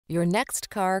Your next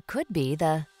car could be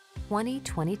the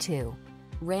 2022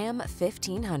 Ram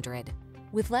 1500.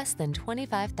 With less than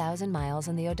 25,000 miles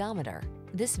on the odometer,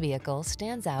 this vehicle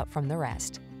stands out from the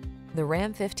rest. The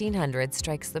Ram 1500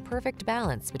 strikes the perfect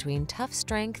balance between tough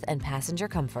strength and passenger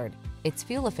comfort. Its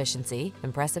fuel efficiency,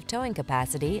 impressive towing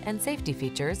capacity, and safety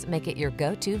features make it your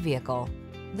go-to vehicle.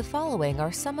 The following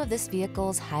are some of this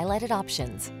vehicle's highlighted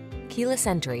options: keyless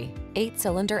entry,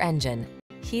 8-cylinder engine,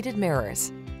 heated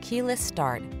mirrors, keyless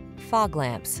start, fog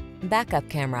lamps, backup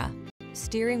camera,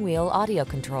 steering wheel audio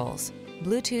controls,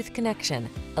 Bluetooth connection,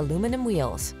 aluminum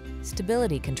wheels,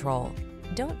 stability control.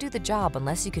 Don't do the job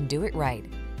unless you can do it right.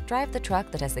 Drive the truck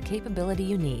that has the capability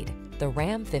you need, the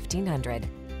Ram 1500.